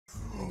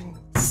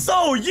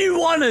Oh, you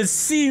wanna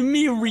see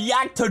me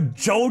react to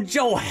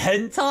JOJO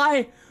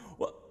hentai?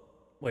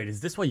 Wait,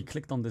 is this why you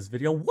clicked on this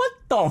video? What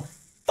the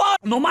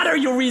fuck? No matter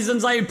your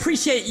reasons, I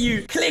appreciate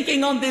you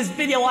clicking on this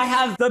video. I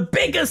have the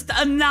biggest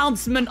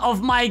announcement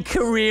of my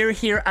career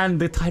here, and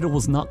the title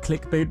was not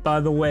clickbait, by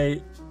the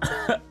way.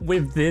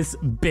 With this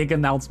big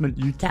announcement,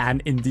 you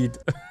can indeed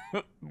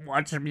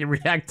watch me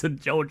react to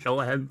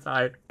JOJO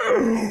hentai.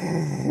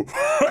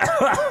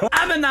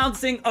 I'm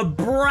announcing a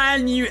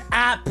brand new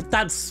app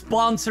that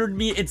sponsored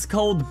me. It's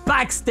called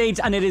Backstage,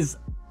 and it is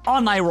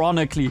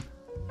unironically,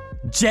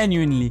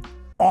 genuinely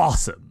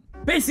awesome.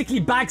 Basically,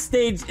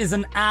 Backstage is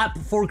an app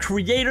for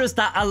creators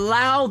that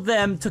allow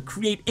them to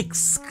create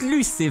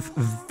exclusive,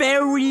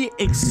 very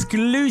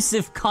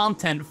exclusive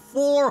content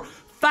for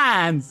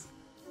fans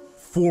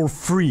for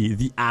free.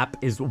 The app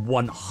is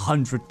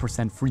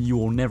 100% free. You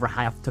will never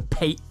have to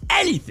pay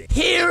anything.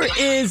 Here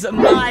is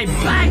my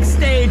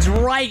Backstage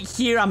right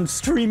here. I'm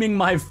streaming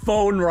my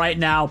phone right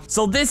now.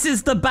 So this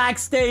is the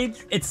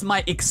Backstage. It's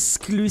my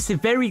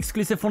exclusive, very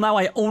exclusive. For now,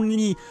 I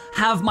only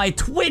have my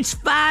Twitch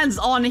fans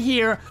on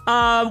here.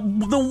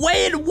 The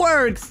way it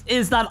works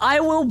is that I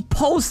will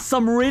post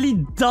some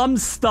really dumb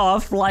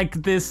stuff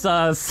like this,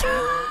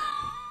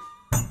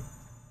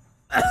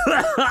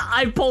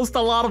 I post a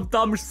lot of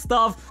dumb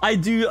stuff. I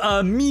do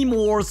meme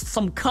wars,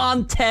 some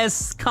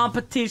contests,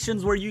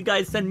 competitions where you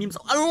guys send memes.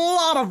 A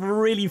lot of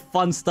really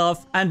fun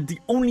stuff. And the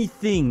only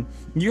thing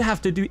you have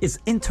to do is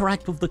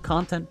interact with the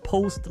content,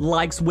 post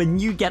likes. When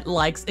you get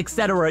likes,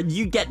 etc.,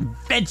 you get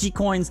veggie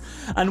coins.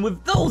 And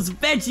with those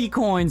veggie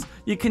coins,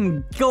 you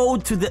can go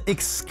to the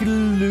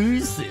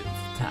exclusive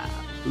tab.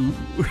 Ooh.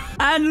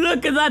 And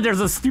look at that, there's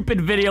a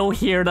stupid video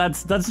here.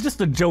 That's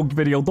just a joke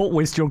video. Don't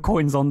waste your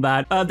coins on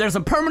that. There's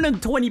a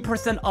permanent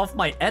 20% off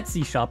my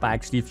Etsy shop,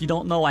 actually. If you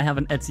don't know, I have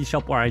an Etsy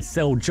shop where I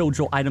sell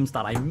JOJO items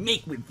that I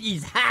make with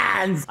these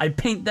hands. I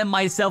paint them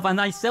myself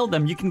and I sell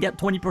them. You can get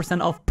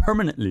 20% off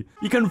permanently.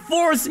 You can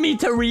force me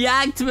to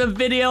react to a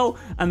video.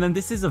 And then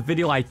this is a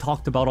video I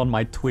talked about on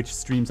my Twitch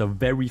streams, a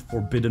very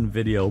forbidden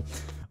video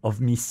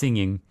of me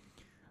singing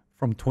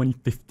from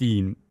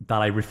 2015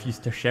 that I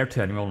refused to share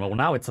to anyone. Well,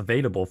 now it's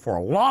available for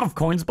a lot of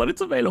coins, but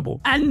it's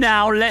available. And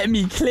now let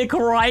me click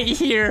right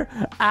here,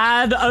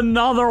 add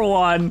another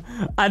one,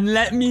 and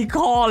let me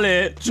call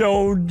it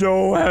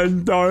JOJO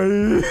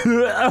hentai.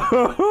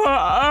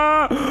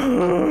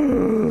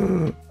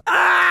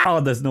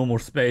 Oh, there's no more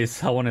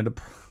space. I wanted to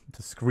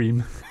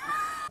scream.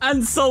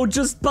 And so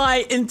just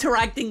by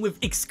interacting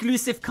with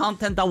exclusive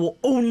content that will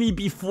only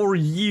be for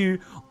you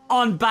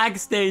on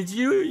Backstage,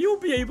 you'll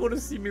be able to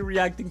see me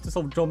reacting to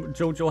some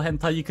JOJO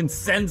hentai. You can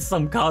send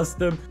some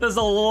custom. There's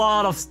a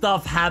lot of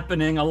stuff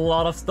happening. A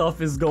lot of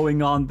stuff is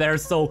going on there.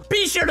 So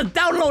be sure to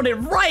download it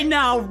right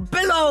now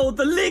below.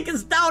 The link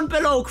is down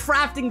below.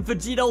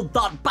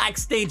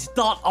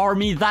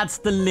 craftingvegeto.backstage.army. That's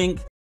the link.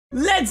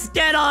 Let's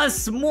get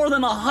us more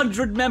than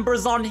 100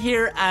 members on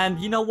here. And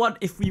you know what?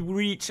 If we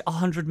reach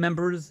 100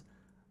 members,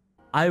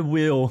 I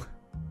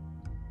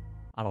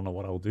don't know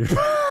what I'll do.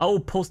 I will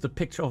post a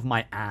picture of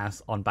my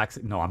ass on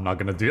Backstage. No, I'm not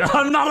gonna do that.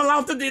 I'm not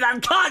allowed to do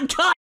that. Cut!